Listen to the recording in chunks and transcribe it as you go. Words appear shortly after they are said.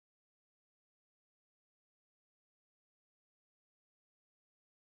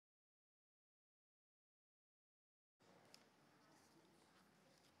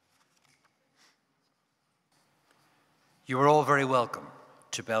You are all very welcome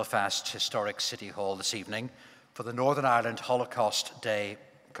to Belfast Historic City Hall this evening for the Northern Ireland Holocaust Day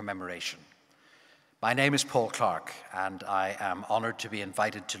commemoration. My name is Paul Clark, and I am honoured to be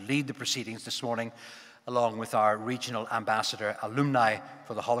invited to lead the proceedings this morning along with our Regional Ambassador Alumni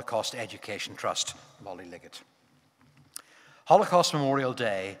for the Holocaust Education Trust, Molly Liggett. Holocaust Memorial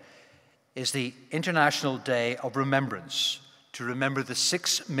Day is the International Day of Remembrance to remember the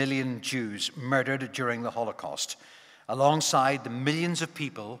 6 million Jews murdered during the Holocaust, alongside the millions of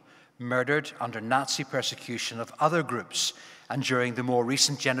people murdered under Nazi persecution of other groups and during the more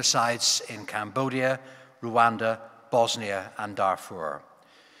recent genocides in Cambodia, Rwanda, Bosnia, and Darfur.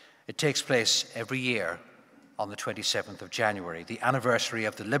 It takes place every year on the 27th of January, the anniversary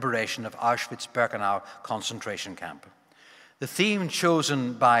of the liberation of Auschwitz-Birkenau concentration camp. The theme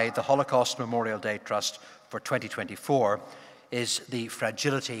chosen by the Holocaust Memorial Day Trust for 2024 is the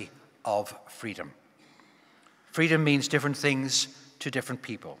fragility of freedom. Freedom means different things to different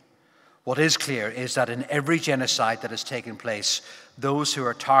people. What is clear is that in every genocide that has taken place, those who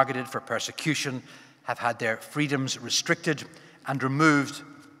are targeted for persecution have had their freedoms restricted and removed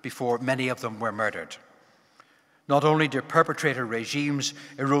before many of them were murdered. Not only do perpetrator regimes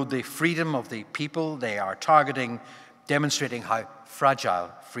erode the freedom of the people they are targeting, demonstrating how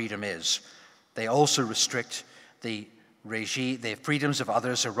fragile freedom is, they also restrict the freedoms of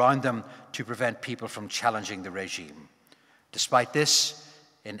others around them to prevent people from challenging the regime. Despite this,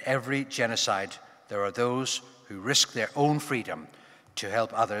 in every genocide, there are those who risk their own freedom to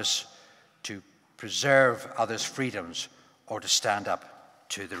help others, to preserve others' freedoms, or to stand up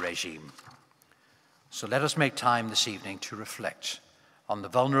to the regime. So let us make time this evening to reflect on the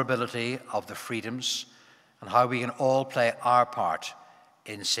vulnerability of the freedoms and how we can all play our part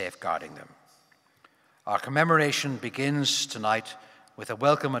in safeguarding them. Our commemoration begins tonight with a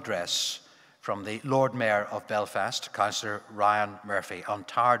welcome address from the Lord Mayor of Belfast, Councillor Ryan Murphy, on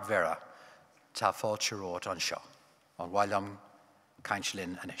Tard Vera, Ta Fáilte Rót Anseo, on Wylam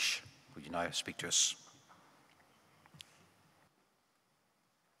Cainslin Anish. Would you now speak to us?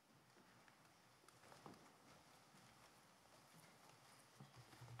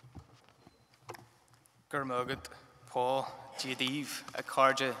 Gurmugad, Paul, Jadív, a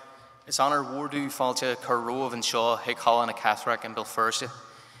Carja, is honor Wardu Fáilte Carrove and Shaw, Hickholland, a Catholic in Belfast.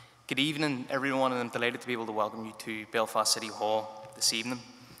 Good evening, everyone, and I'm delighted to be able to welcome you to Belfast City Hall this evening.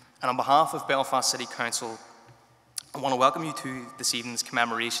 And on behalf of Belfast City Council, I want to welcome you to this evening's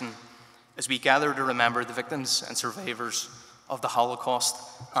commemoration as we gather to remember the victims and survivors of the Holocaust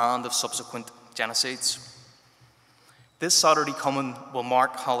and of subsequent genocides. This Saturday coming will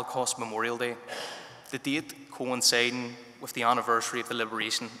mark Holocaust Memorial Day, the date coinciding with the anniversary of the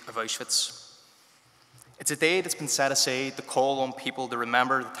liberation of Auschwitz. It's a day that's been set aside to call on people to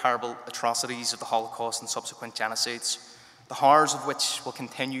remember the terrible atrocities of the Holocaust and subsequent genocides, the horrors of which will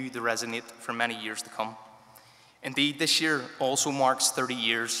continue to resonate for many years to come. Indeed, this year also marks 30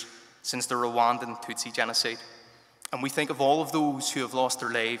 years since the Rwandan Tutsi genocide, and we think of all of those who have lost their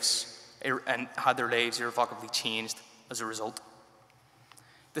lives and had their lives irrevocably changed as a result.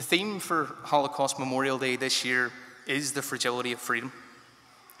 The theme for Holocaust Memorial Day this year is the fragility of freedom.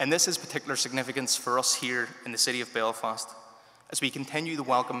 And this has particular significance for us here in the city of Belfast as we continue to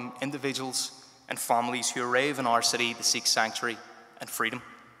welcome individuals and families who arrive in our city to seek sanctuary and freedom.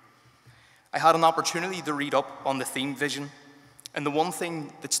 I had an opportunity to read up on the theme vision, and the one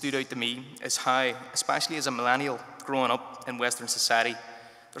thing that stood out to me is how, especially as a millennial growing up in Western society,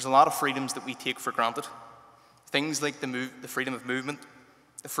 there's a lot of freedoms that we take for granted. Things like the freedom of movement,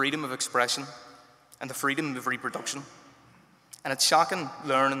 the freedom of expression, and the freedom of reproduction. And it's shocking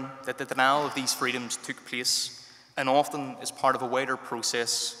learning that the denial of these freedoms took place, and often as part of a wider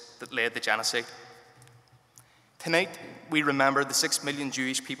process that led to genocide. Tonight, we remember the 6 million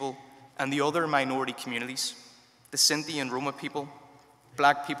Jewish people and the other minority communities, the Sinti and Roma people,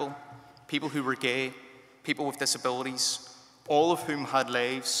 black people, people who were gay, people with disabilities, all of whom had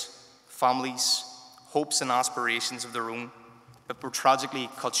lives, families, hopes and aspirations of their own, but were tragically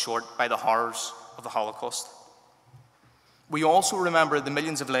cut short by the horrors of the Holocaust. We also remember the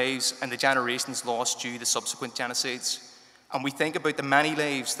millions of lives and the generations lost due to subsequent genocides, and we think about the many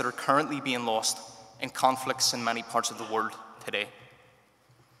lives that are currently being lost in conflicts in many parts of the world today.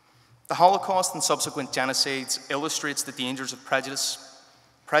 The Holocaust and subsequent genocides illustrates the dangers of prejudice,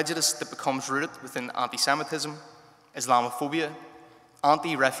 prejudice that becomes rooted within anti-Semitism, Islamophobia,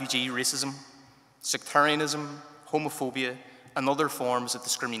 anti-refugee racism, sectarianism, homophobia, and other forms of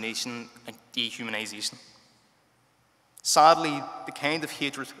discrimination and dehumanization. Sadly, the kind of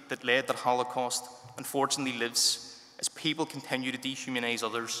hatred that led to the Holocaust unfortunately lives as people continue to dehumanize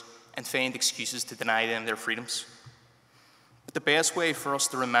others and find excuses to deny them their freedoms. But the best way for us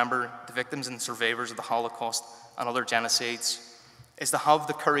to remember the victims and survivors of the Holocaust and other genocides is to have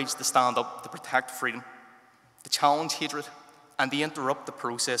the courage to stand up to protect freedom, to challenge hatred, and to interrupt the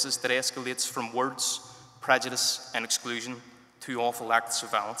processes that escalates from words, prejudice, and exclusion to awful acts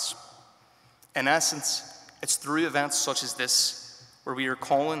of violence. In essence, it's through events such as this where we are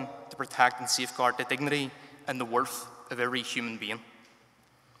calling to protect and safeguard the dignity and the worth of every human being.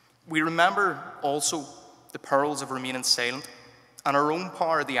 We remember also the perils of remaining silent and our own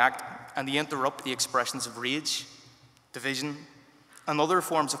power to act and to interrupt the expressions of rage, division, and other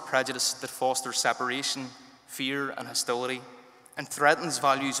forms of prejudice that foster separation, fear, and hostility, and threatens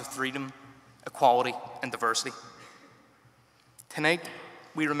values of freedom, equality, and diversity. Tonight,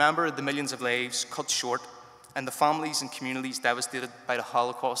 we remember the millions of lives cut short and the families and communities devastated by the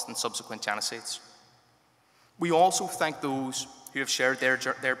Holocaust and subsequent genocides. We also thank those who have shared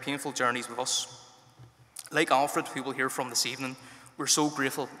their painful journeys with us. Like Alfred, who we'll hear from this evening, we're so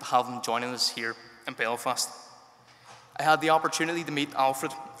grateful to have him joining us here in Belfast. I had the opportunity to meet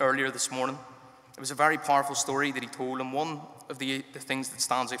Alfred earlier this morning. It was a very powerful story that he told, and one of the things that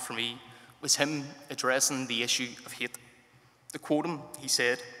stands out for me was him addressing the issue of hate. To quote him, he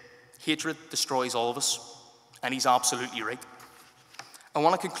said, "Hatred destroys all of us," and he's absolutely right. I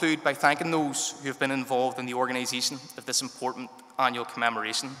want to conclude by thanking those who have been involved in the organisation of this important annual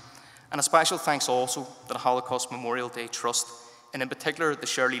commemoration, and a special thanks also to the Holocaust Memorial Day Trust, and in particular the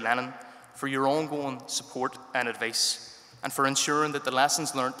Shirley Lennon, for your ongoing support and advice, and for ensuring that the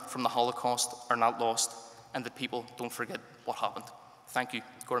lessons learnt from the Holocaust are not lost and that people don't forget what happened. Thank you.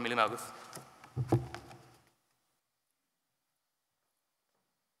 Gora Mili Maguf.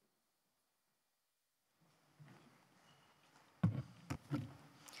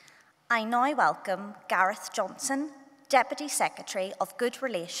 I now welcome Gareth Johnson, Deputy Secretary of Good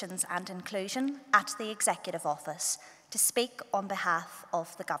Relations and Inclusion at the Executive Office, to speak on behalf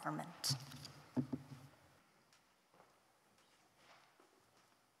of the Government.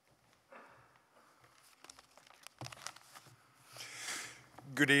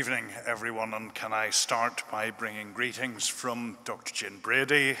 Good evening, everyone, and can I start by bringing greetings from Dr. Jane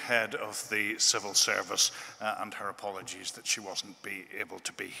Brady, Head of the Civil Service, and her apologies that she wasn't able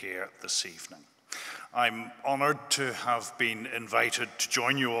to be here this evening. I'm honoured to have been invited to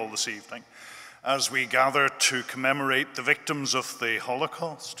join you all this evening as we gather to commemorate the victims of the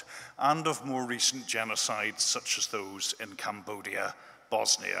Holocaust and of more recent genocides such as those in Cambodia,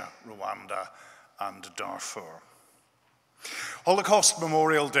 Bosnia, Rwanda, and Darfur. Holocaust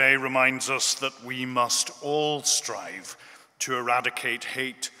Memorial Day reminds us that we must all strive to eradicate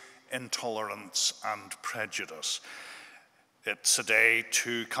hate, intolerance, and prejudice. It's a day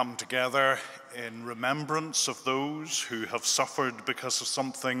to come together in remembrance of those who have suffered because of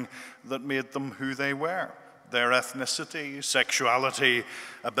something that made them who they were, their ethnicity, sexuality,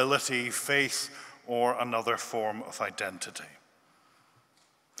 ability, faith, or another form of identity.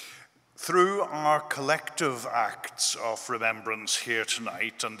 Through our collective acts of remembrance here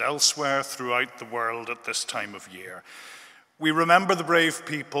tonight and elsewhere throughout the world at this time of year, we remember the brave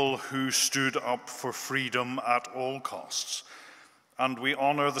people who stood up for freedom at all costs, and we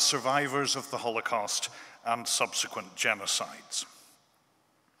honour the survivors of the Holocaust and subsequent genocides.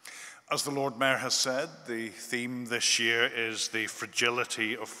 As the Lord Mayor has said, the theme this year is the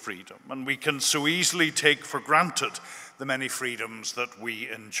fragility of freedom, and we can so easily take for granted the many freedoms that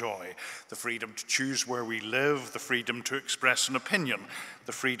we enjoy. The freedom to choose where we live, the freedom to express an opinion,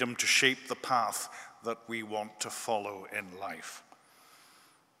 the freedom to shape the path that we want to follow in life.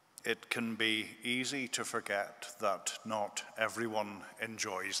 It can be easy to forget that not everyone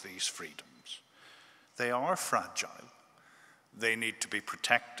enjoys these freedoms. They are fragile. They need to be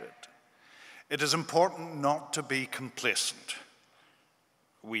protected. It is important not to be complacent.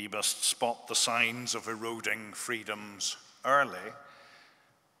 We must spot the signs of eroding freedoms early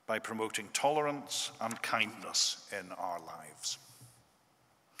by promoting tolerance and kindness in our lives.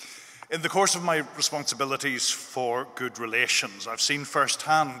 In the course of my responsibilities for good relations, I've seen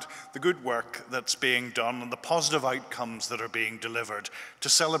firsthand the good work that's being done and the positive outcomes that are being delivered to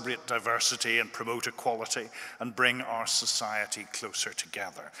celebrate diversity and promote equality and bring our society closer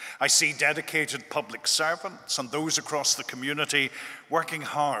together. I see dedicated public servants and those across the community working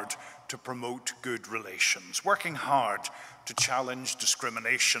hard to promote good relations, working hard to challenge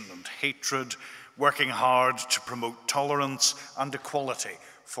discrimination and hatred, working hard to promote tolerance and equality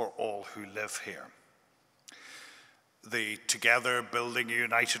for all who live here. The Together Building a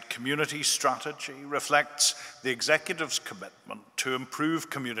United Community strategy reflects the executive's commitment to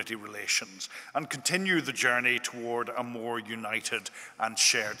improve community relations and continue the journey toward a more united and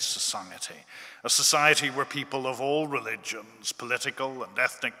shared society. A society where people of all religions, political and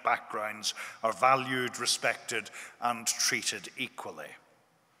ethnic backgrounds are valued, respected, and treated equally.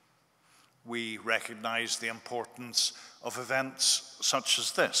 We recognize the importance of events such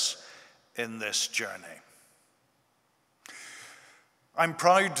as this in this journey. I'm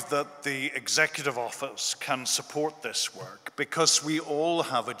proud that the Executive Office can support this work because we all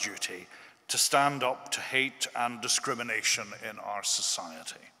have a duty to stand up to hate and discrimination in our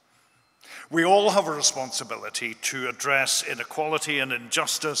society. We all have a responsibility to address inequality and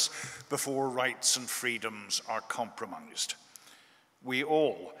injustice before rights and freedoms are compromised. We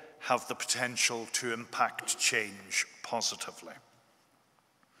all have the potential to impact change positively.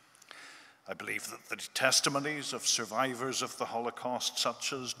 I believe that the testimonies of survivors of the Holocaust,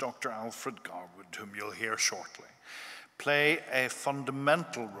 such as Dr. Alfred Garwood, whom you'll hear shortly, play a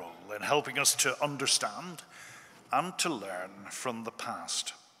fundamental role in helping us to understand and to learn from the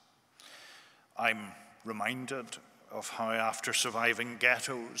past. I'm reminded of how, after surviving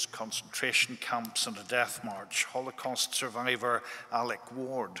ghettos, concentration camps, and a death march, Holocaust survivor Alec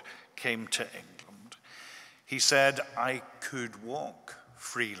Ward came to England. He said, "I could walk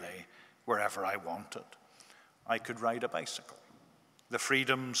freely wherever I wanted. I could ride a bicycle. The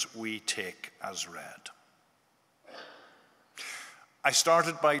freedoms we take as read." I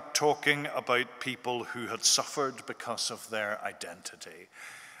started by talking about people who had suffered because of their identity.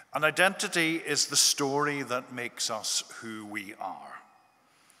 An identity is the story that makes us who we are.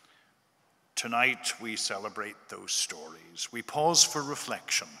 Tonight we celebrate those stories. We pause for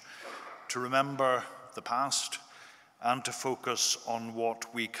reflection, to remember the past, and to focus on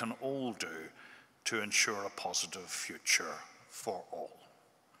what we can all do to ensure a positive future for all.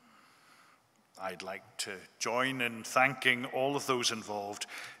 I'd like to join in thanking all of those involved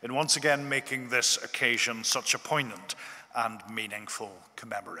in once again making this occasion such a poignant and meaningful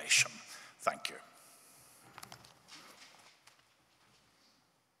commemoration. Thank you.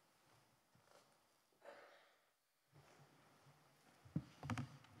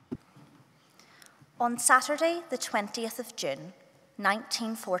 On Saturday, the 20th of June,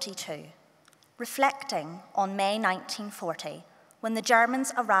 1942, reflecting on May 1940, when the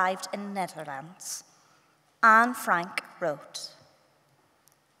Germans arrived in the Netherlands, Anne Frank wrote,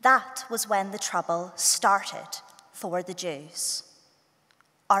 "That was when the trouble started for the Jews.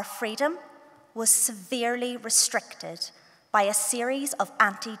 Our freedom was severely restricted by a series of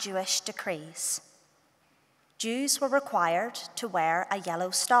anti-Jewish decrees. Jews were required to wear a yellow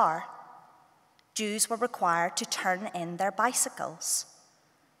star. Jews were required to turn in their bicycles.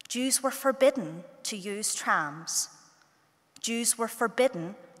 Jews were forbidden to use trams. Jews were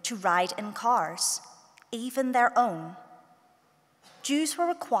forbidden to ride in cars, even their own. Jews were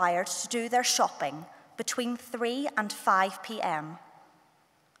required to do their shopping between 3 and 5 p.m.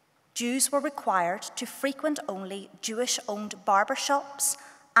 Jews were required to frequent only Jewish-owned barbershops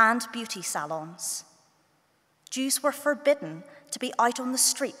and beauty salons. Jews were forbidden to be out on the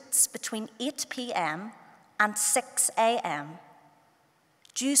streets between 8 p.m. and 6 a.m.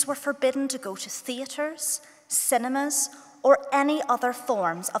 Jews were forbidden to go to theatres, cinemas, or any other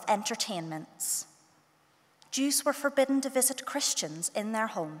forms of entertainments. Jews were forbidden to visit Christians in their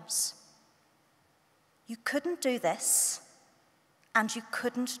homes. You couldn't do this, and you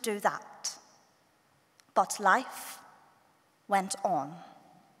couldn't do that. But life went on."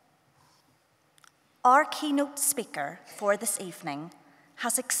 Our keynote speaker for this evening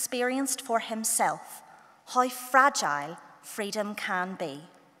has experienced for himself how fragile freedom can be.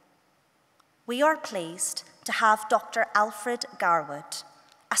 We are pleased to have Dr. Alfred Garwood,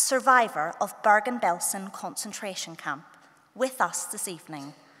 a survivor of Bergen-Belsen concentration camp, with us this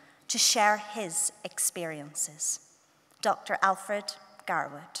evening to share his experiences. Dr. Alfred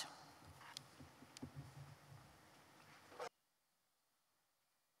Garwood.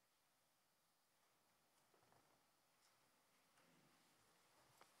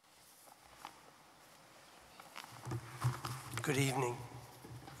 Good evening.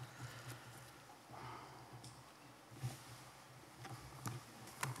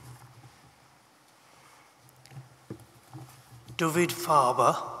 David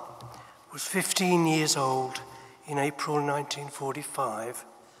Farber was 15 years old in April 1945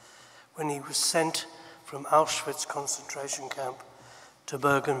 when he was sent from Auschwitz concentration camp to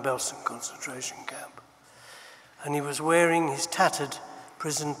Bergen-Belsen concentration camp. And he was wearing his tattered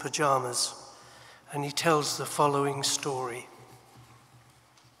prison pajamas, and he tells the following story.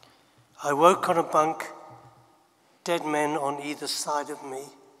 "I woke on a bunk dead men on either side of me.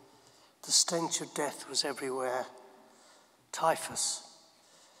 The stench of death was everywhere. Typhus.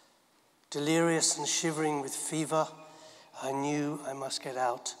 Delirious and shivering with fever, I knew I must get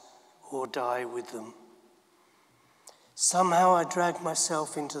out or die with them. Somehow I dragged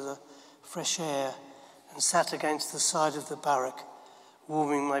myself into the fresh air and sat against the side of the barrack,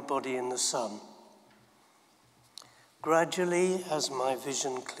 warming my body in the sun. Gradually, as my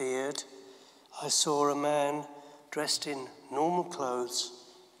vision cleared, I saw a man dressed in normal clothes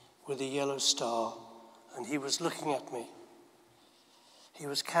with a yellow star, and he was looking at me. He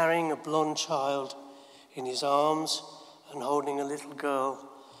was carrying a blonde child in his arms and holding a little girl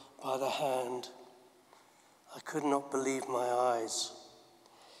by the hand. I could not believe my eyes.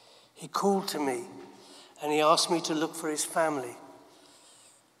 He called to me and he asked me to look for his family.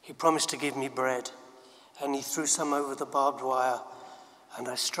 He promised to give me bread, and he threw some over the barbed wire, and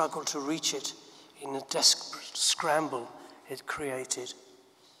I struggled to reach it in the desperate scramble it created.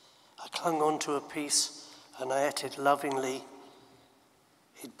 I clung on to a piece and I ate it lovingly.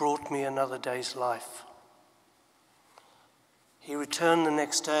 It brought me another day's life. He returned the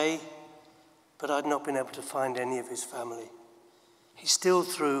next day, but I'd not been able to find any of his family. He still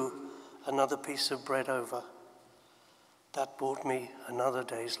threw another piece of bread over. That brought me another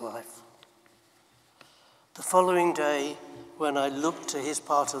day's life. The following day, when I looked to his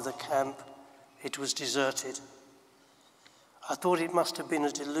part of the camp, it was deserted. I thought it must have been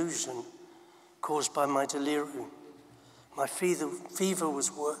a delusion caused by my delirium. My fever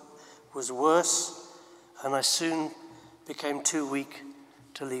was worse, and I soon became too weak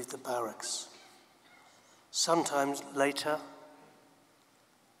to leave the barracks. Sometimes later,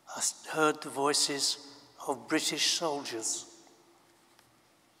 I heard the voices of British soldiers.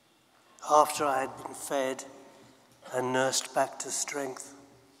 After I had been fed and nursed back to strength,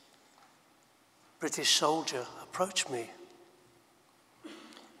 a British soldier approached me.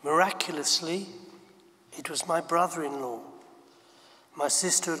 Miraculously, it was my brother-in-law. My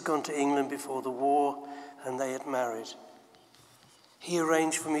sister had gone to England before the war, and they had married. He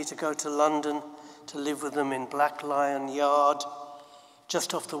arranged for me to go to London to live with them in Black Lion Yard,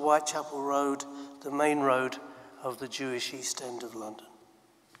 just off the Whitechapel Road, the main road of the Jewish East End of London.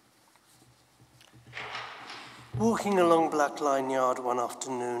 Walking along Black Lion Yard one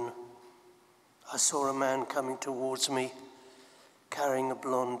afternoon, I saw a man coming towards me carrying a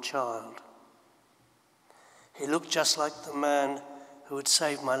blonde child. He looked just like the man who had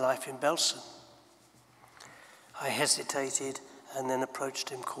saved my life in Belfast. I hesitated and then approached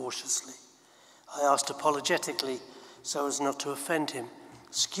him cautiously. I asked apologetically so as not to offend him,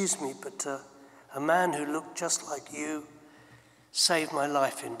 "Excuse me, but a man who looked just like you saved my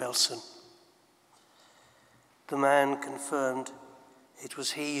life in Belfast." The man confirmed it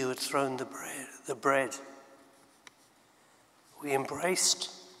was he who had thrown the bread. We embraced,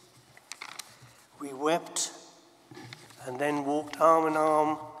 we wept, and then walked arm in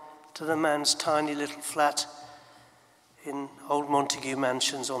arm to the man's tiny little flat in Old Montague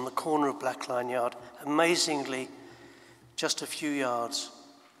Mansions on the corner of Black Lion Yard, amazingly just a few yards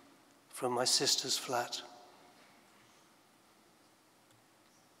from my sister's flat.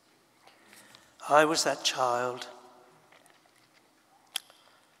 I was that child.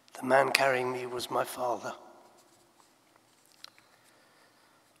 The man carrying me was my father.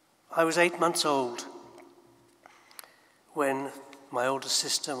 I was 8 months old when my older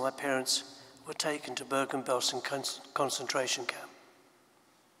sister and my parents were taken to Bergen-Belsen concentration camp.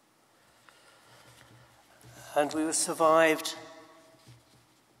 And we survived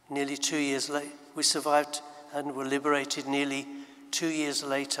nearly 2 years later. We survived and were liberated nearly 2 years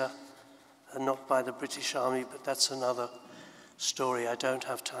later, and not by the British Army, but that's another story I don't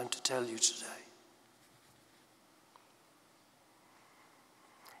have time to tell you today.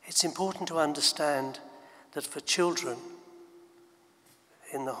 It's important to understand that for children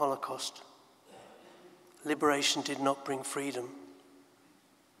in the Holocaust, liberation did not bring freedom.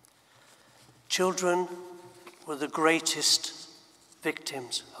 Children were the greatest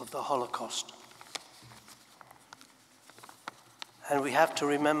victims of the Holocaust. And we have to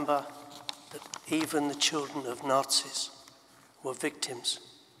remember that even the children of Nazis were victims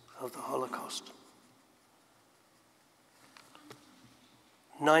of the Holocaust.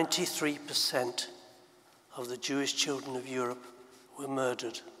 93% of the Jewish children of Europe were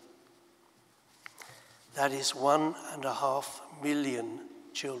murdered. That is 1.5 million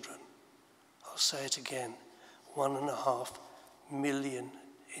children. I'll say it again, 1.5 million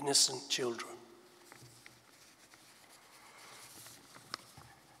innocent children.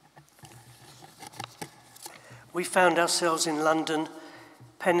 We found ourselves in London,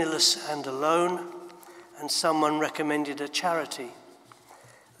 penniless and alone, and someone recommended a charity.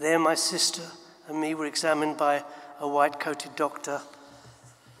 There my sister and me were examined by a white-coated doctor,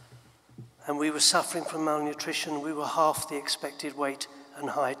 and we were suffering from malnutrition. We were half the expected weight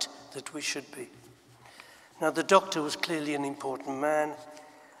and height that we should be. Now the doctor was clearly an important man,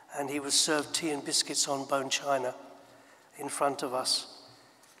 and he was served tea and biscuits on bone china in front of us,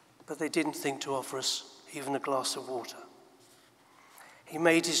 but they didn't think to offer us even a glass of water. He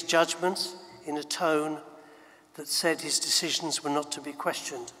made his judgments in a tone that said his decisions were not to be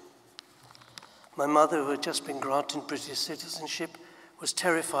questioned. My mother, who had just been granted British citizenship, was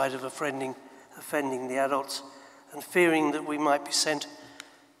terrified of offending the adults, and fearing that we might be sent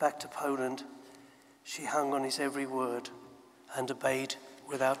back to Poland, she hung on his every word and obeyed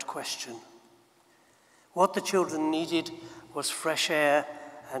without question. What the children needed was fresh air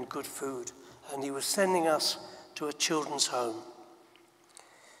and good food, and he was sending us to a children's home.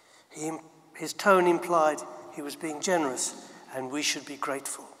 His tone implied he was being generous, and we should be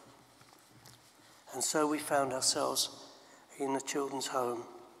grateful. And so we found ourselves in a children's home.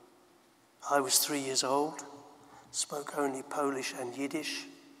 I was 3 years old, spoke only Polish and Yiddish,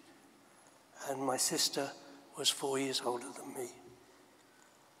 and my sister was 4 years older than me.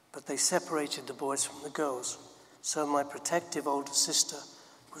 But they separated the boys from the girls, so my protective older sister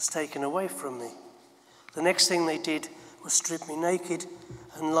was taken away from me. The next thing they did was strip me naked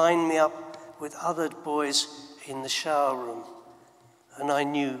and line me up with other boys in the shower room, and I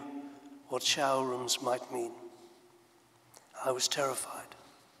knew what shower rooms might mean. I was terrified.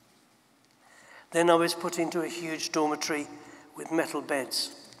 Then I was put into a huge dormitory with metal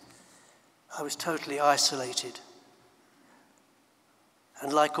beds. I was totally isolated.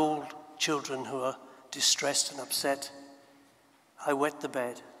 And like all children who are distressed and upset, I wet the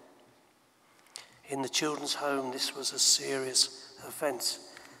bed. In the children's home, this was a serious offense.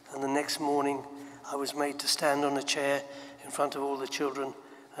 And the next morning, I was made to stand on a chair in front of all the children,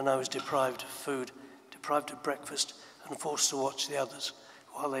 and I was deprived of food, deprived of breakfast, and forced to watch the others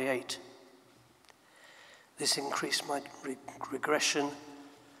while they ate. This increased my regression,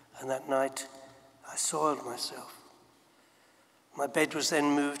 and that night, I soiled myself. My bed was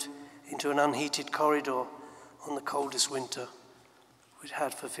then moved into an unheated corridor on the coldest winter we'd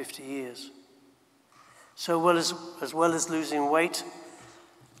had for 50 years. So as well as losing weight,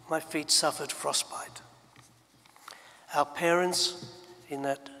 my feet suffered frostbite. Our parents, in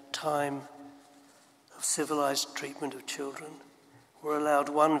that time of civilized treatment of children, were allowed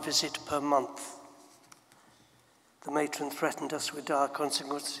 1 visit per month. The matron threatened us with dire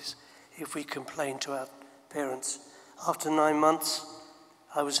consequences if we complained to our parents. After 9 months,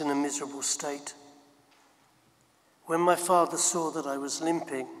 I was in a miserable state. When my father saw that I was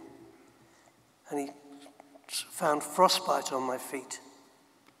limping, and he found frostbite on my feet,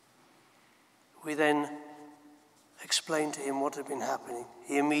 we then explained to him what had been happening.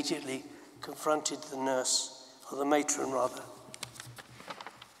 He immediately confronted the nurse, or the matron rather,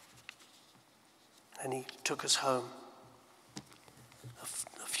 and he took us home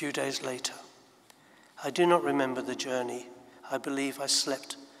a few days later. I do not remember the journey. I believe I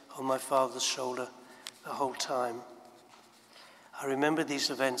slept on my father's shoulder the whole time. I remember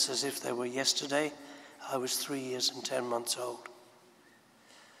these events as if they were yesterday. I was 3 years and 10 months old.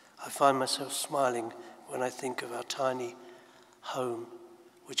 I find myself smiling when I think of our tiny home,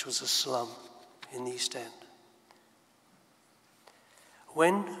 which was a slum in the East End.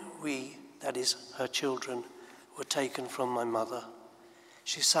 When we, that is, her children, were taken from my mother,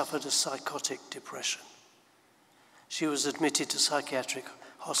 she suffered a psychotic depression. She was admitted to psychiatric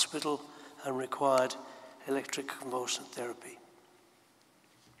hospital and required electric convulsion therapy.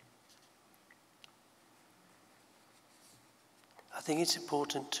 I think it's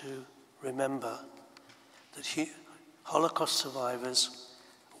important to remember that Holocaust survivors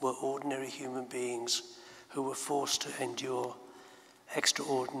were ordinary human beings who were forced to endure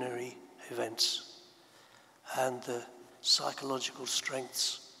extraordinary events, and the psychological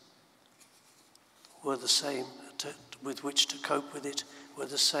strengths were the same, with which to cope with it, were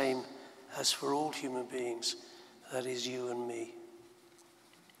the same as for all human beings, that is you and me.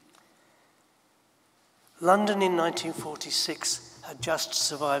 London in 1946 had just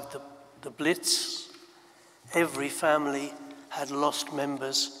survived the Blitz. Every family had lost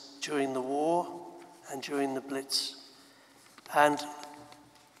members during the war and during the Blitz, and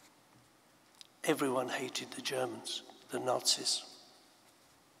everyone hated the Germans, the Nazis.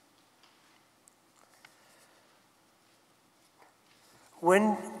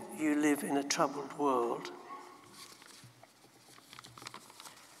 When you live in a troubled world,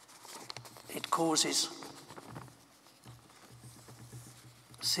 it causes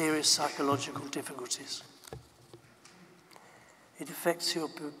serious psychological difficulties. it affects your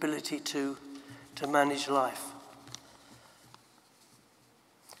ability to manage life.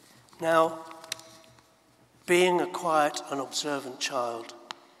 Now, being a quiet and observant child,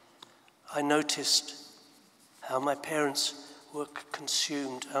 I noticed how my parents were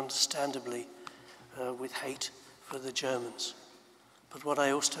consumed, understandably, with hate for the Germans. But what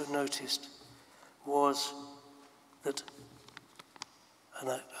I also noticed was that, and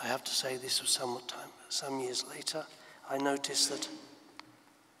I have to say this was some years later, I noticed that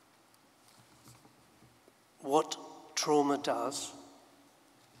what trauma does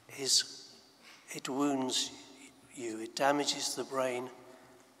is it wounds you, it damages the brain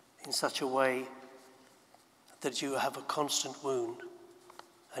in such a way that you have a constant wound,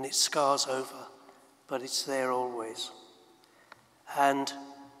 and it scars over, but it's there always. And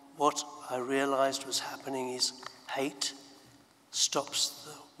what I realized was happening is hate stops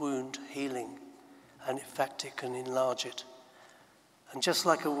the wound healing, and in fact it can enlarge it. And just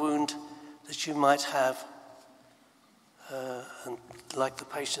like a wound that you might have, and like the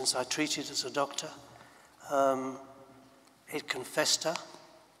patients I treated as a doctor, it can fester,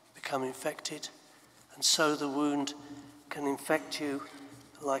 become infected, and so the wound can infect you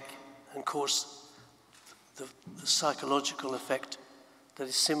and cause the psychological effect that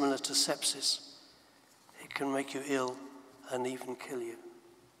is similar to sepsis. It can make you ill and even kill you.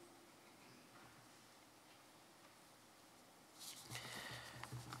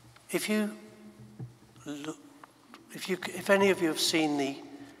 If any of you have seen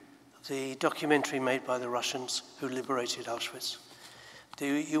the documentary made by the Russians who liberated Auschwitz,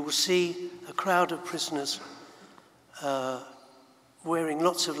 you will see a crowd of prisoners wearing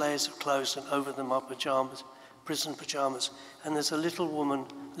lots of layers of clothes, and over them are pajamas, prison pajamas. And there's a little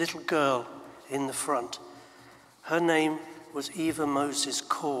girl in the front. Her name was Eva Moses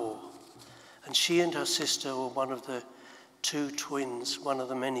Kaur, and she and her sister were one of the two twins, one of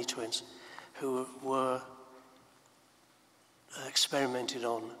the many twins, who were experimented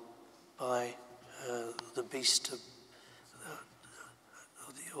on by the beast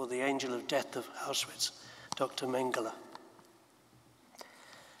or the angel of death of Auschwitz, Dr. Mengele.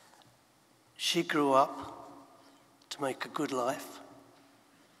 She grew up to make a good life,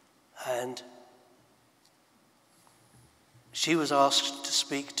 and she was asked to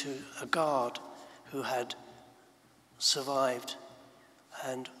speak to a guard who had survived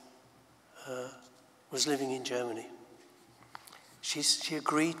and was living in Germany. She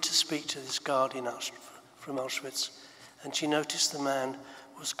agreed to speak to this guard from Auschwitz, and she noticed the man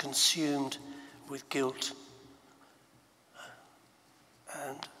was consumed with guilt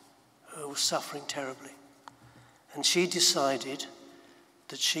and was suffering terribly. And she decided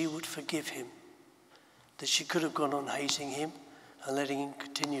that she would forgive him, that she could have gone on hating him and letting him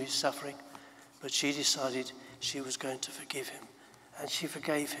continue his suffering, but she decided she was going to forgive him. And she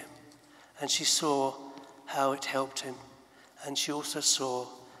forgave him, and she saw how it helped him, and she also saw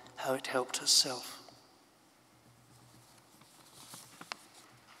how it helped herself.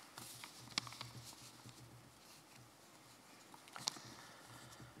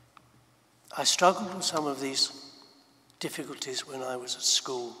 I struggled with some of these difficulties when I was at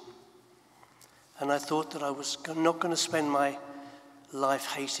school, and I thought that I was not going to spend my life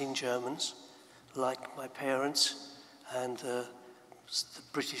hating Germans like my parents and the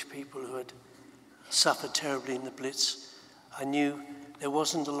British people who had suffered terribly in the Blitz. I knew there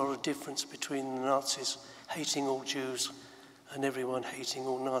wasn't a lot of difference between the Nazis hating all Jews and everyone hating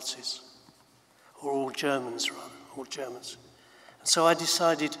all Nazis, or all Germans rather, all Germans. And so I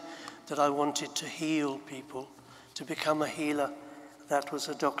decided that I wanted to heal people, to become a healer. That was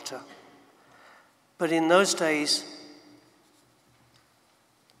a doctor. But in those days,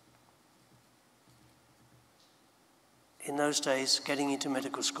 getting into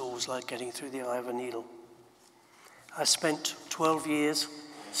medical school was like getting through the eye of a needle. I spent 12 years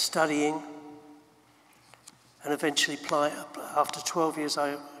studying, and eventually, after 12 years,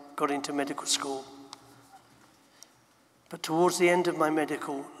 I got into medical school. But towards the end of my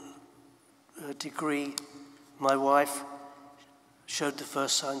medical degree, my wife showed the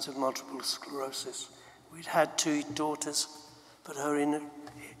first signs of multiple sclerosis. We'd had 2 daughters, but her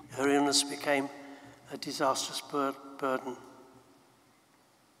illness became a disastrous burden.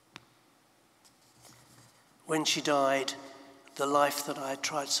 When she died, the life that I had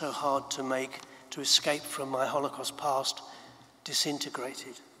tried so hard to make to escape from my Holocaust past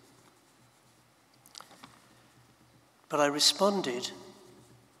disintegrated. But I responded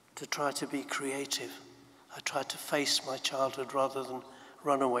to try to be creative. I tried to face my childhood rather than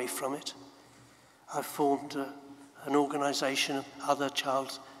run away from it. I formed an organization of other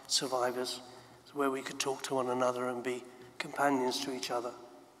child survivors where we could talk to one another and be companions to each other.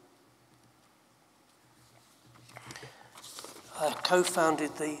 I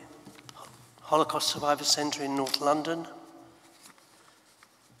co-founded the Holocaust Survivor Centre in North London.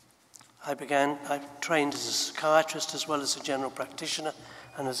 I trained as a psychiatrist as well as a general practitioner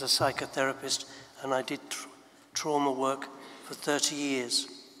and as a psychotherapist, and I did trauma work for 30 years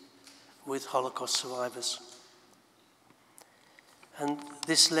with Holocaust survivors. And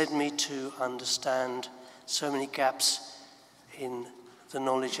this led me to understand so many gaps in the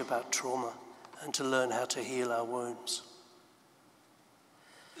knowledge about trauma and to learn how to heal our wounds.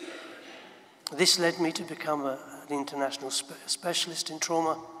 This led me to become an international specialist in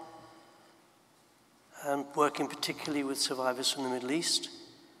trauma, working particularly with survivors from the Middle East,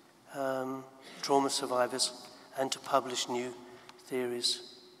 trauma survivors, and to publish new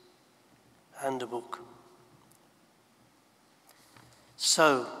theories and a book.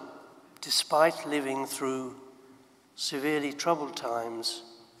 So, despite living through severely troubled times,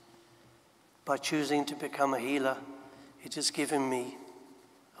 by choosing to become a healer, it has given me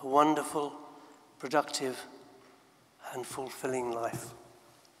a wonderful, productive, and fulfilling life.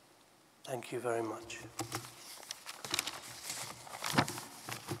 Thank you very much.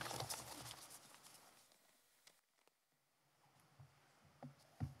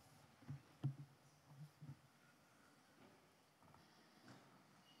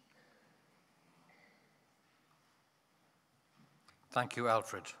 Thank you,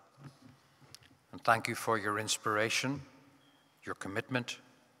 Alfred. And thank you for your inspiration, your commitment,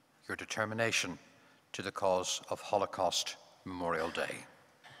 your determination to the cause of Holocaust Memorial Day.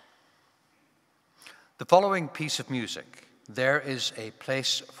 The following piece of music, There Is a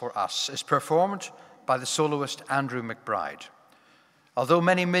Place for Us, is performed by the soloist Andrew McBride. Although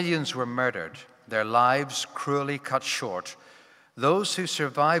many millions were murdered, their lives cruelly cut short, those who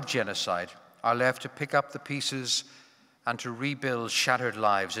survived genocide are left to pick up the pieces and to rebuild shattered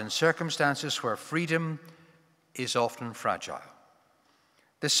lives in circumstances where freedom is often fragile.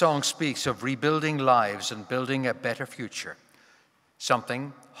 This song speaks of rebuilding lives and building a better future,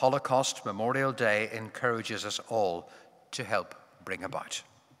 something Holocaust Memorial Day encourages us all to help bring about.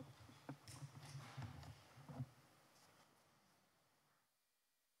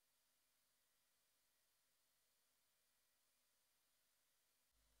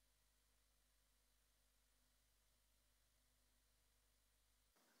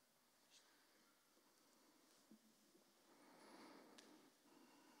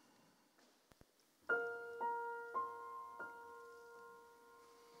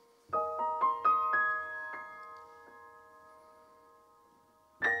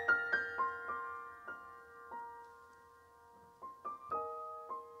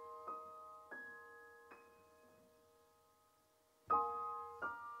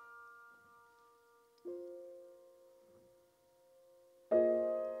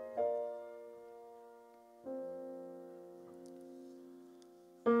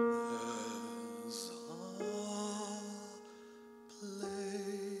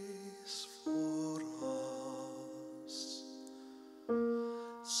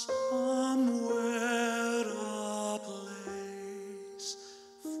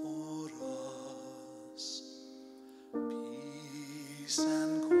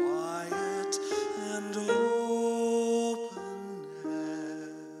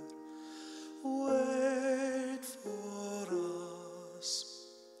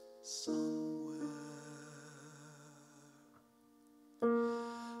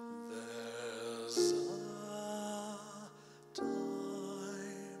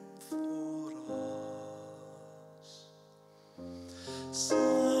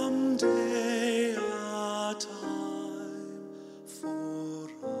 Someday a time for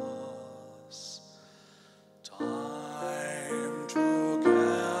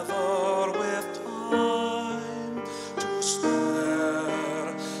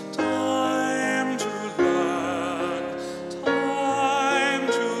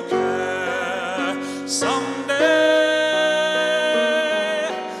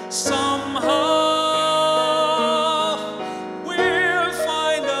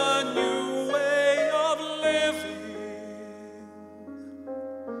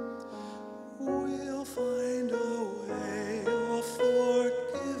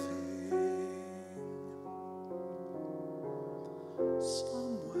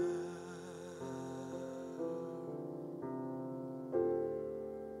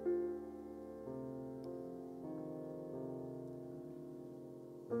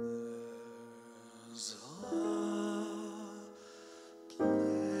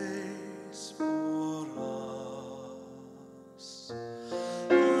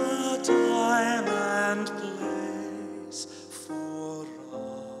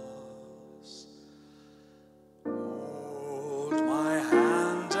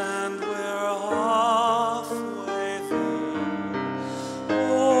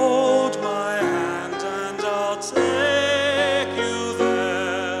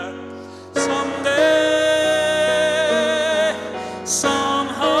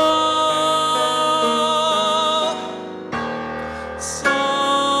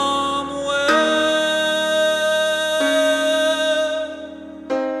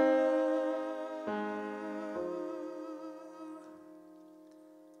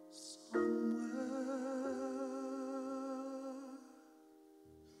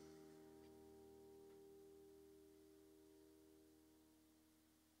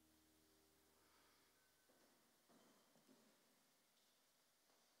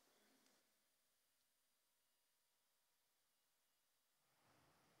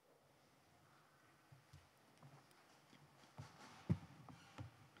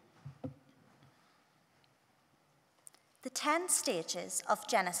 10 stages of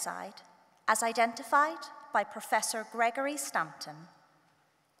genocide, as identified by Professor Gregory Stanton,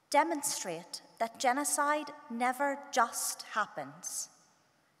 demonstrate that genocide never just happens.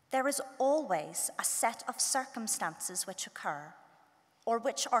 There is always a set of circumstances which occur, or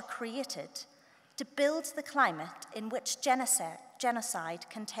which are created, to build the climate in which genocide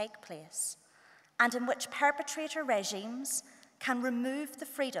can take place, and in which perpetrator regimes can remove the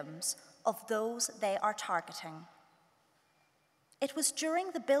freedoms of those they are targeting. It was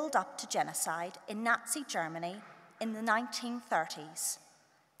during the build-up to genocide in Nazi Germany in the 1930s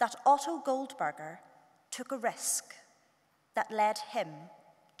that Otto Goldberger took a risk that led him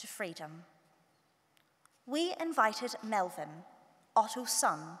to freedom. We invited Melvin, Otto's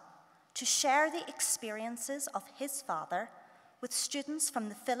son, to share the experiences of his father with students from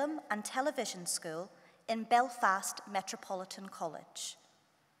the Film and Television School in Belfast Metropolitan College.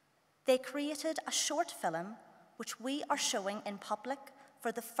 They created a short film which we are showing in public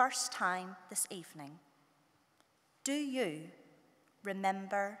for the first time this evening. Do you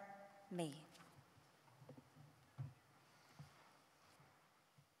remember me?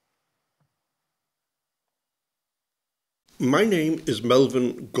 My name is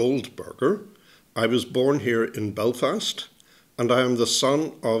Melvin Goldberger. I was born here in Belfast, and I am the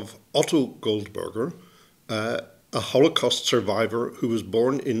son of Otto Goldberger, a Holocaust survivor who was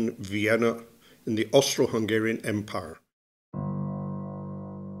born in Vienna in the Austro-Hungarian Empire.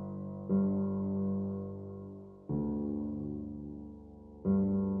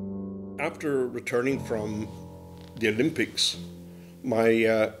 After returning from the Olympics,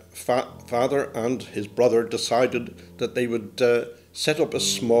 my father and his brother decided that they would set up a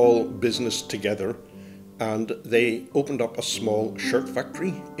small business together, and they opened up a small shirt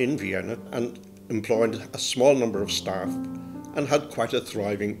factory in Vienna and employed a small number of staff and had quite a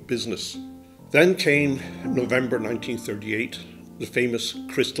thriving business. Then came November 1938, the famous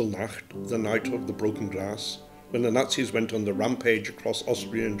Kristallnacht, the night of the broken glass, when the Nazis went on the rampage across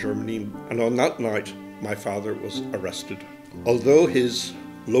Austria and Germany, and on that night my father was arrested. Although his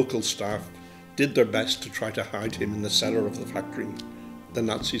local staff did their best to try to hide him in the cellar of the factory, the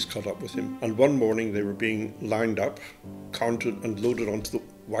Nazis caught up with him, and one morning they were being lined up, counted and loaded onto the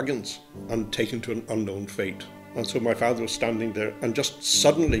wagons and taken to an unknown fate. And so my father was standing there, and just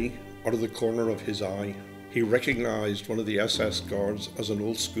suddenly, out of the corner of his eye, he recognised one of the SS guards as an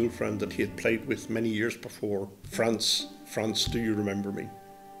old school friend that he had played with many years before. France, do you remember me?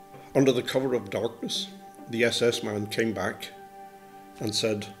 Under the cover of darkness, the SS man came back and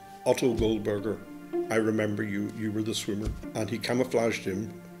said, Otto Goldberger, I remember you, you were the swimmer. And he camouflaged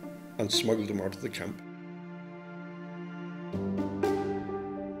him and smuggled him out of the camp.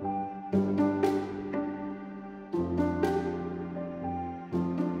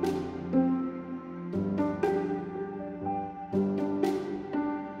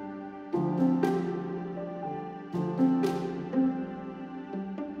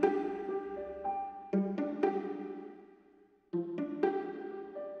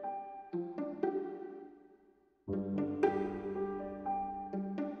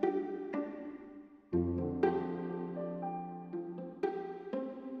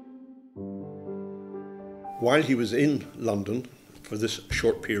 While he was in London for this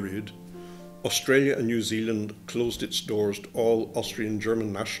short period, Australia and New Zealand closed its doors to all Austrian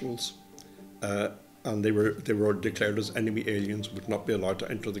German nationals, and they were declared as enemy aliens, would not be allowed to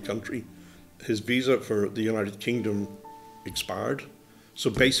enter the country. His visa for the United Kingdom expired,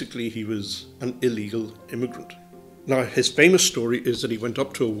 so basically he was an illegal immigrant. Now, his famous story is that he went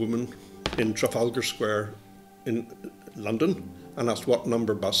up to a woman in Trafalgar Square in London and asked what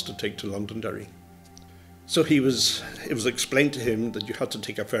number bus to take to Londonderry. So it was explained to him that you had to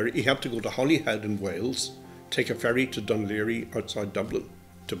take a ferry. He had to go to Holyhead in Wales, take a ferry to Dunleary outside Dublin,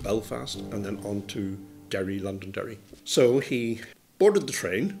 to Belfast, and then on to Derry, Londonderry. So he boarded the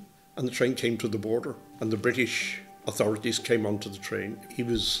train, and the train came to the border, and the British authorities came onto the train.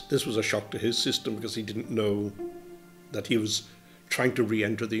 This was a shock to his system because he didn't know that he was trying to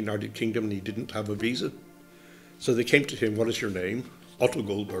re-enter the United Kingdom and he didn't have a visa. So they came to him, what is your name? Otto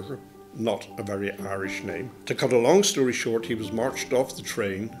Goldberger. Not a very Irish name. To cut a long story short, he was marched off the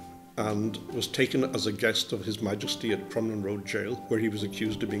train and was taken as a guest of His Majesty at Crumlin Road Jail, where he was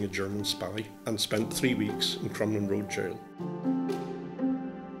accused of being a German spy, and spent 3 weeks in Crumlin Road Jail.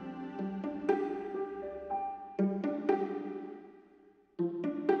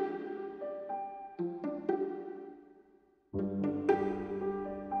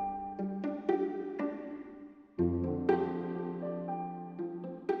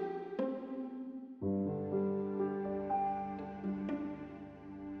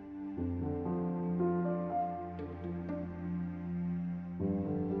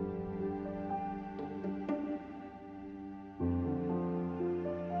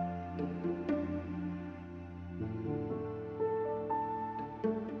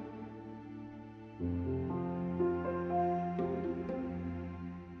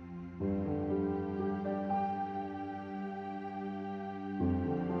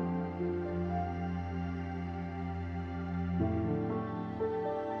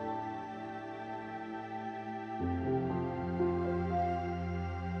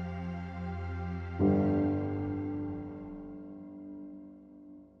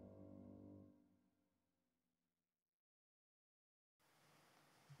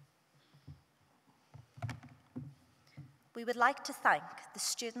 we would like to thank the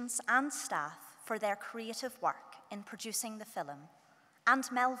students and staff for their creative work in producing the film, and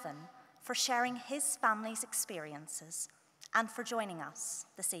Melvin for sharing his family's experiences and for joining us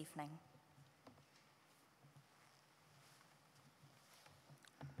this evening.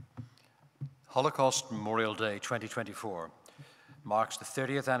 Holocaust Memorial Day 2024 marks the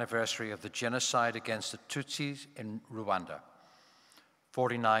 30th anniversary of the genocide against the Tutsis in Rwanda,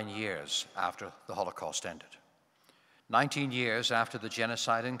 49 years after the Holocaust ended. 19 years after the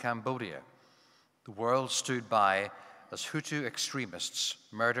genocide in Cambodia, the world stood by as Hutu extremists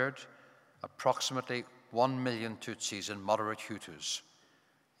murdered approximately 1 million Tutsis and moderate Hutus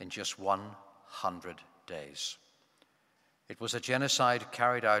in just 100 days. It was a genocide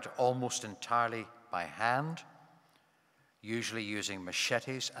carried out almost entirely by hand, usually using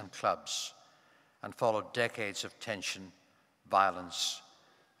machetes and clubs, and followed decades of tension, violence,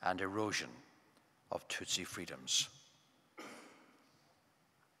 and erosion of Tutsi freedoms.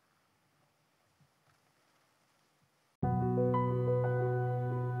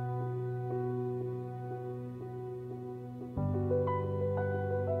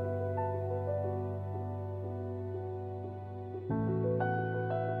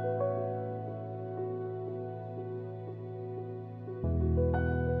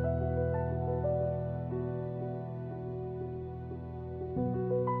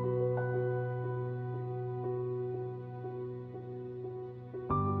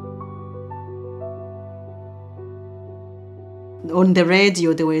 On the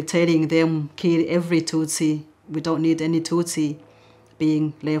radio, they were telling them, kill every Tutsi. We don't need any Tutsi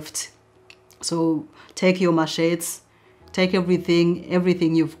being left. So take your machetes, take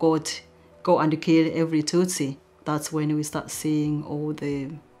everything you've got, go and kill every Tutsi. That's when we start seeing all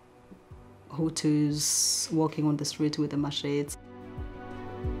the Hutus walking on the street with the machetes.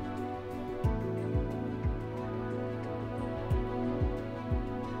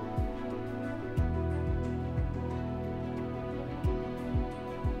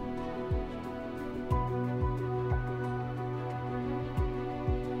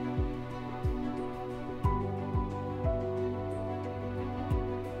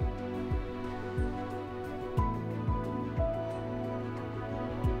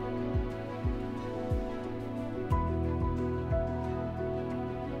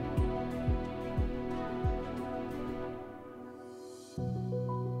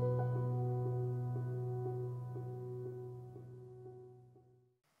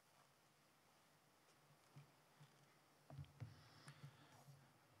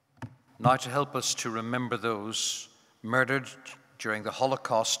 Now, to help us to remember those murdered during the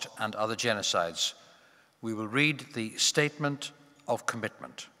Holocaust and other genocides, we will read the Statement of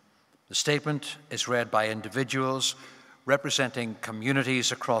Commitment. The statement is read by individuals representing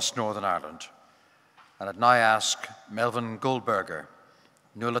communities across Northern Ireland. And I'd now ask Melvin Goldberger,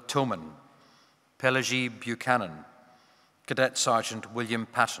 Nuala Toman, Pelagie Buchanan, Cadet Sergeant William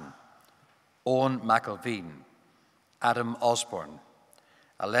Patton, Owen McElveen, Adam Osborne,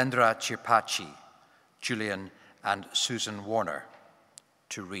 Alendra Chirpachi, Julian and Susan Warner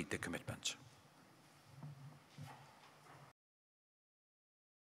to read the commitment.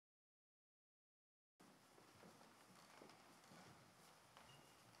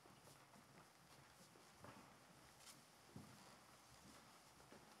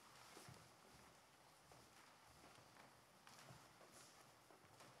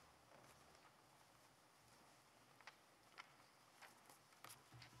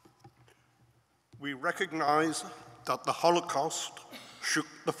 We recognize that the Holocaust shook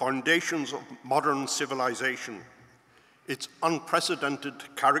the foundations of modern civilization. Its unprecedented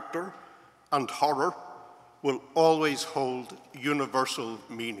character and horror will always hold universal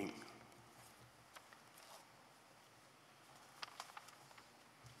meaning.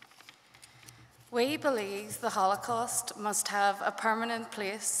 We believe the Holocaust must have a permanent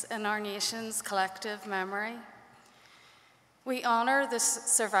place in our nation's collective memory. We honour the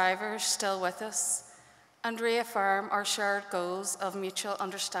survivors still with us and reaffirm our shared goals of mutual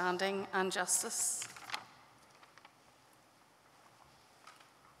understanding and justice.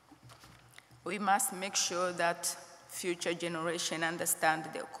 We must make sure that future generations understand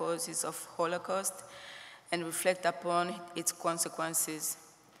the causes of Holocaust and reflect upon its consequences.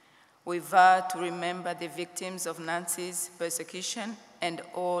 We vow to remember the victims of Nazis' persecution and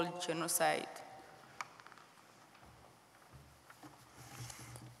all genocide.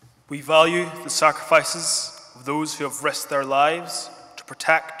 We value the sacrifices of those who have risked their lives to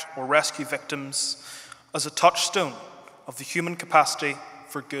protect or rescue victims as a touchstone of the human capacity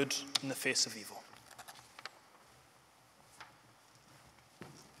for good in the face of evil.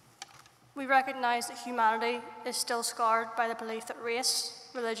 We recognize that humanity is still scarred by the belief that race,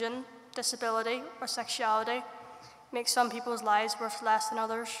 religion, disability, or sexuality makes some people's lives worth less than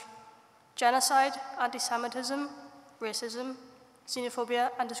others. Genocide, anti-Semitism, racism,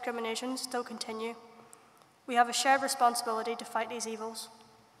 xenophobia, and discrimination still continue. We have a shared responsibility to fight these evils.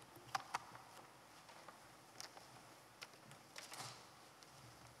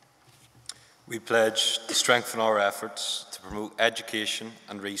 We pledge to strengthen our efforts to promote education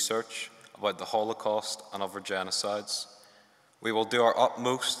and research about the Holocaust and other genocides. We will do our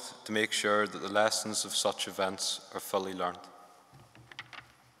utmost to make sure that the lessons of such events are fully learned.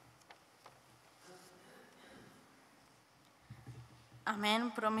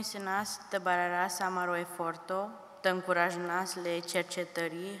 Amen. Promisionas te bararás amaro eforto, te încurajonas le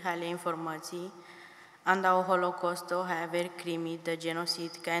cercetării, ale informații, anda o holocausto haver crimi de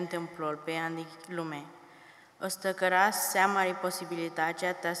genocid ca întâmplul pe andi lume. Ostăcăras seamari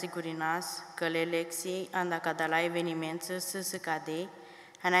posibilitatea te asigurinas că le lecții anda cada la evenimente să se cade,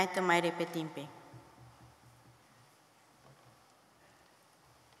 înainte mai repetimpe.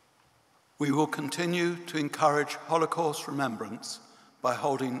 We will continue to encourage Holocaust remembrance by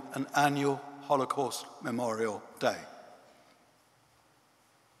holding an annual Holocaust Memorial Day.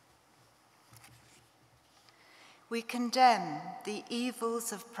 We condemn the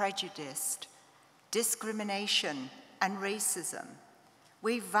evils of prejudice, discrimination, and racism.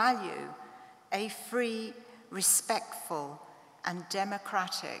 We value a free, respectful, and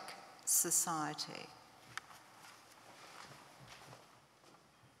democratic society.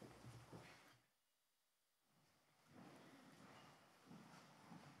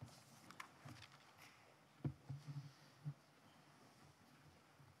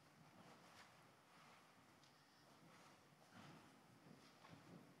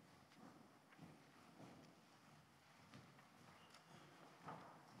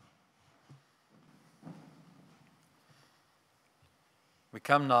 We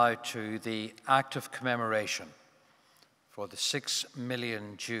come now to the act of commemoration for the 6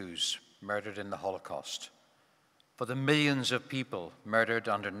 million Jews murdered in the Holocaust, for the millions of people murdered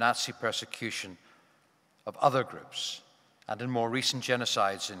under Nazi persecution of other groups, and in more recent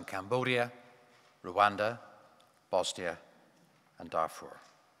genocides in Cambodia, Rwanda, Bosnia, and Darfur.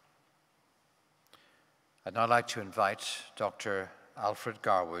 I'd now like to invite Dr. Alfred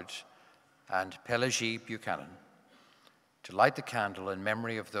Garwood and Pelagie Buchanan to light the candle in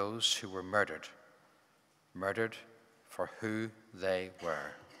memory of those who were murdered for who they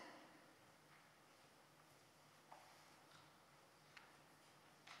were.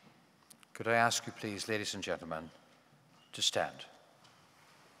 Could I ask you please, ladies and gentlemen, to stand?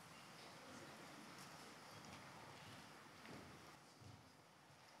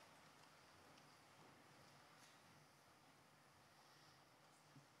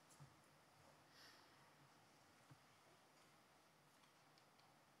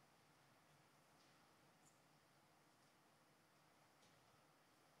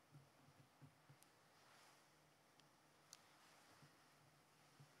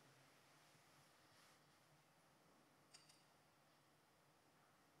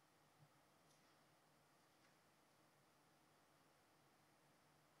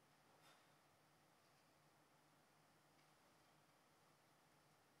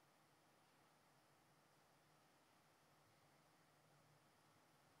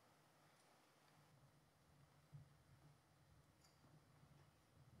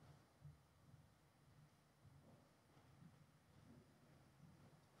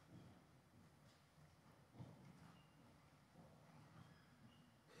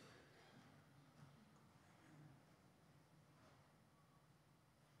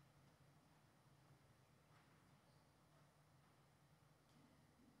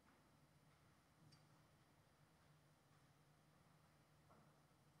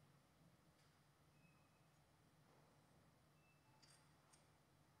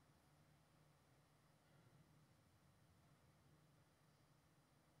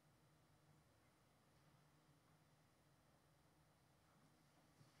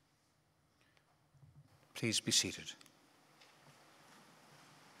 Please be seated.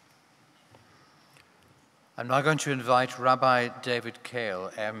 I'm now going to invite Rabbi David Kale,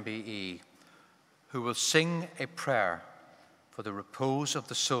 MBE, who will sing a prayer for the repose of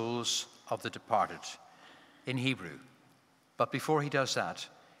the souls of the departed in Hebrew. But before he does that,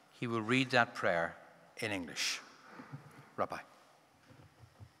 he will read that prayer in English. Rabbi.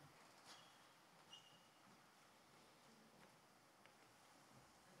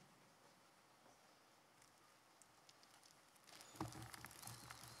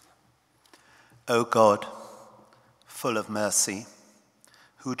 O God, full of mercy,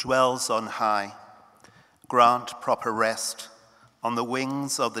 who dwells on high, grant proper rest on the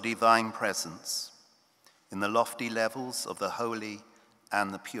wings of the divine presence, in the lofty levels of the holy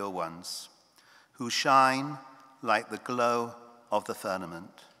and the pure ones, who shine like the glow of the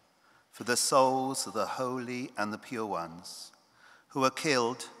firmament, for the souls of the holy and the pure ones, who are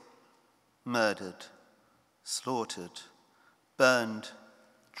killed, murdered, slaughtered, burned,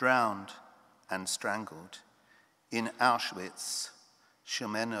 drowned, and strangled in Auschwitz,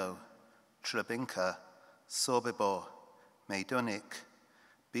 Shumeno, Treblinka, Sobibor, Majdanek,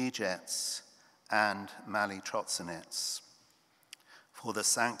 Bijec, and Mali Trotsynets, for the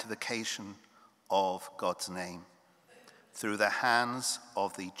sanctification of God's name, through the hands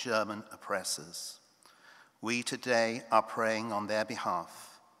of the German oppressors. We today are praying on their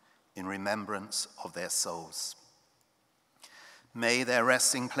behalf in remembrance of their souls. May their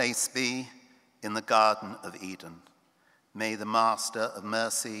resting place be in the Garden of Eden. May the Master of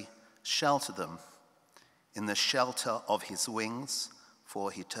Mercy shelter them in the shelter of his wings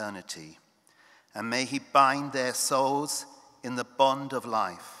for eternity. And may he bind their souls in the bond of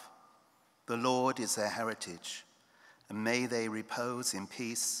life. The Lord is their heritage, and may they repose in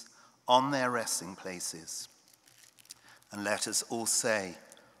peace on their resting places. And let us all say,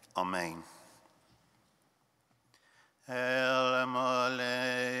 Amen. El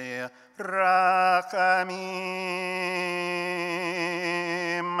Molei Rachamim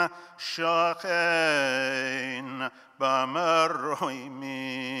Shochein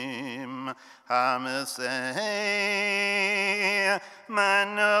B'Meroimim Hamesei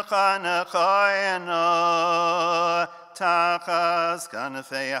Menucha Nechoyeno Tachas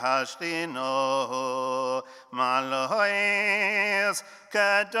Kanfei Hashtino Malois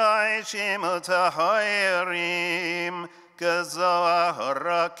Kadoshim Utahoirim Gezoah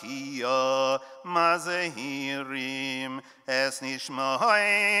Rakia Mazehirim Es Nishmois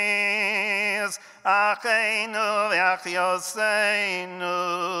Acheinu V'Achyoseinu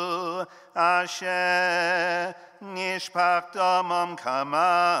Asher Nishpach Damam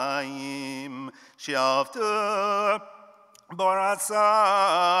Kamayim Shavtu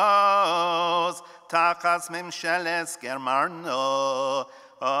Boratzos Tachas Memsheles Germarno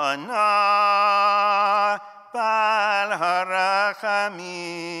Ona Bal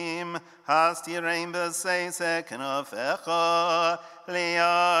Harachamim Hastirein B'Seisek Nofecha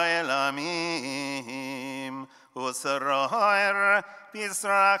Li'olamim Usaroir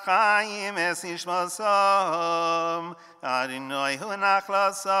B'Yisrachayim Es Nishmasam Adonai Hu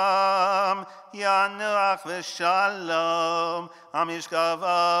Nachlasam Yanuach V'Shalom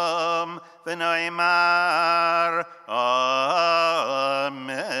Amishkavam V'Noimar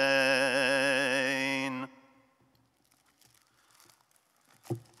Amen.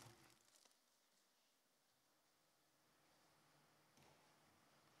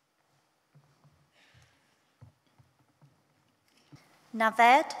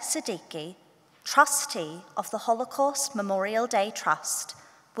 Naved Siddiqui, trustee of the Holocaust Memorial Day Trust,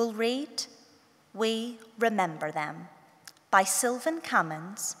 will read We Remember Them by Sylvan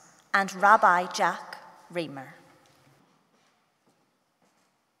Kamens and Rabbi Jack Reamer.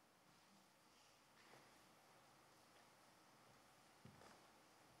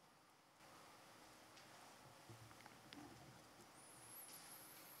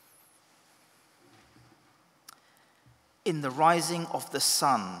 In the rising of the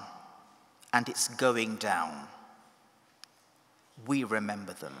sun and its going down, we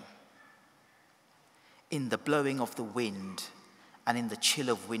remember them. In the blowing of the wind and in the chill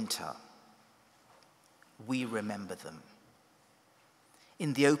of winter, we remember them.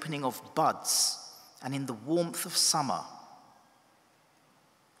 In the opening of buds and in the warmth of summer,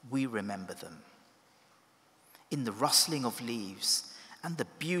 we remember them. In the rustling of leaves and the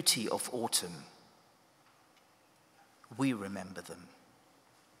beauty of autumn, we remember them.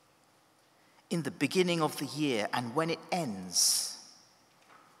 In the beginning of the year and when it ends,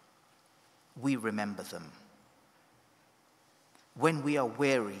 we remember them. When we are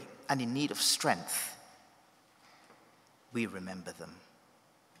weary and in need of strength, we remember them.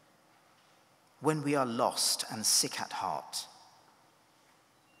 When we are lost and sick at heart,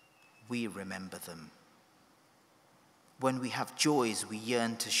 we remember them. When we have joys we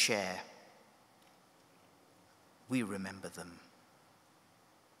yearn to share, we remember them.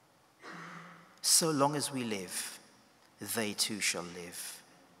 So long as we live, they too shall live.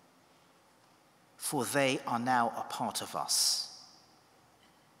 For they are now a part of us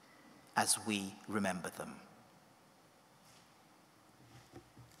as we remember them.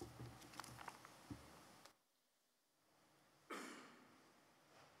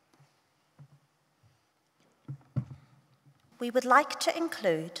 we would like to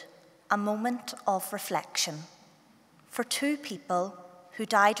include a moment of reflection for two people who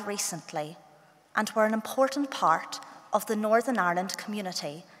died recently and were an important part of the Northern Ireland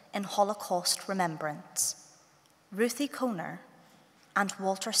community in Holocaust remembrance, Ruthie Conner and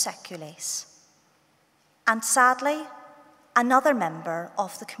Walter Secules. And sadly, another member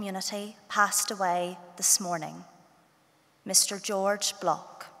of the community passed away this morning, Mr. George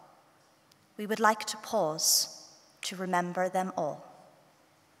Block. We would like to pause to remember them all.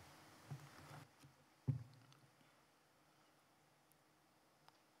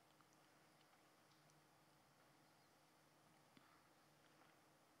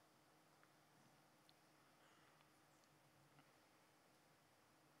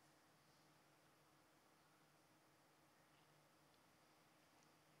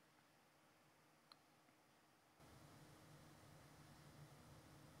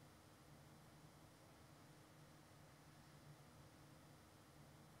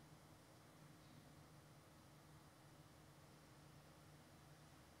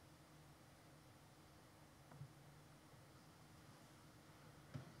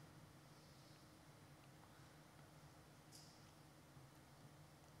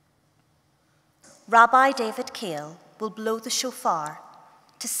 Rabbi David Kale will blow the shofar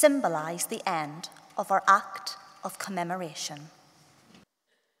to symbolize the end of our act of commemoration.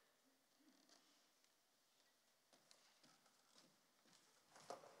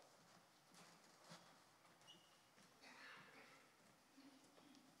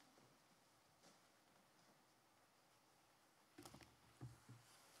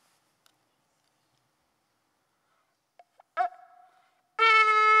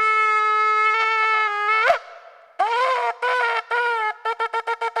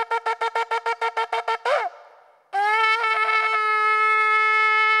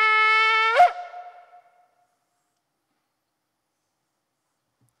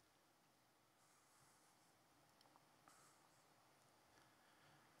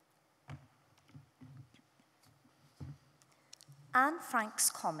 Anne Frank's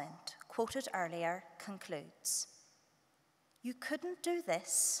comment, quoted earlier, concludes, "You couldn't do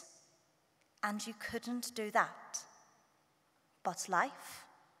this, and you couldn't do that, but life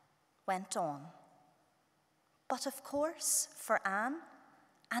went on." But of course, for Anne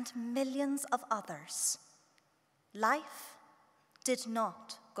and millions of others, life did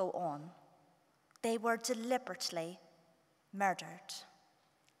not go on. They were deliberately murdered.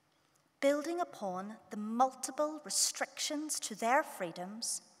 Building upon the multiple restrictions to their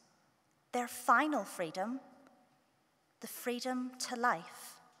freedoms, their final freedom, the freedom to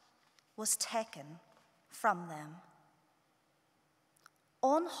life, was taken from them.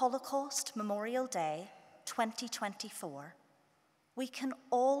 On Holocaust Memorial Day 2024, we can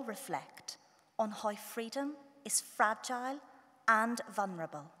all reflect on how freedom is fragile and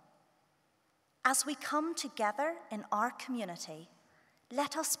vulnerable. As we come together in our community,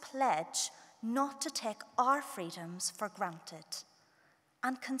 let us pledge not to take our freedoms for granted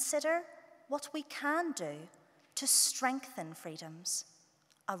and consider what we can do to strengthen freedoms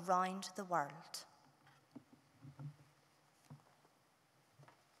around the world.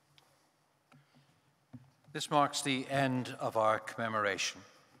 This marks the end of our commemoration.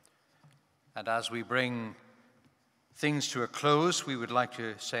 And as we bring things to a close, we would like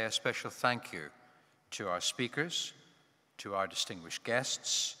to say a special thank you to our speakers, to our distinguished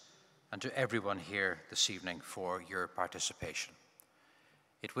guests, and to everyone here this evening for your participation.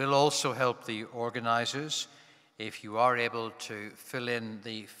 It will also help the organisers if you are able to fill in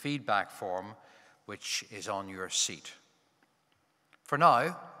the feedback form which is on your seat. For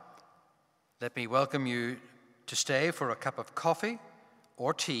now, let me welcome you to stay for a cup of coffee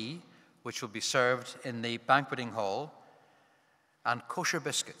or tea, which will be served in the banqueting hall, and kosher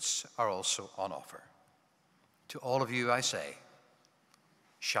biscuits are also on offer. To all of you I say,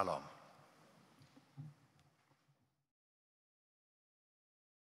 Shalom.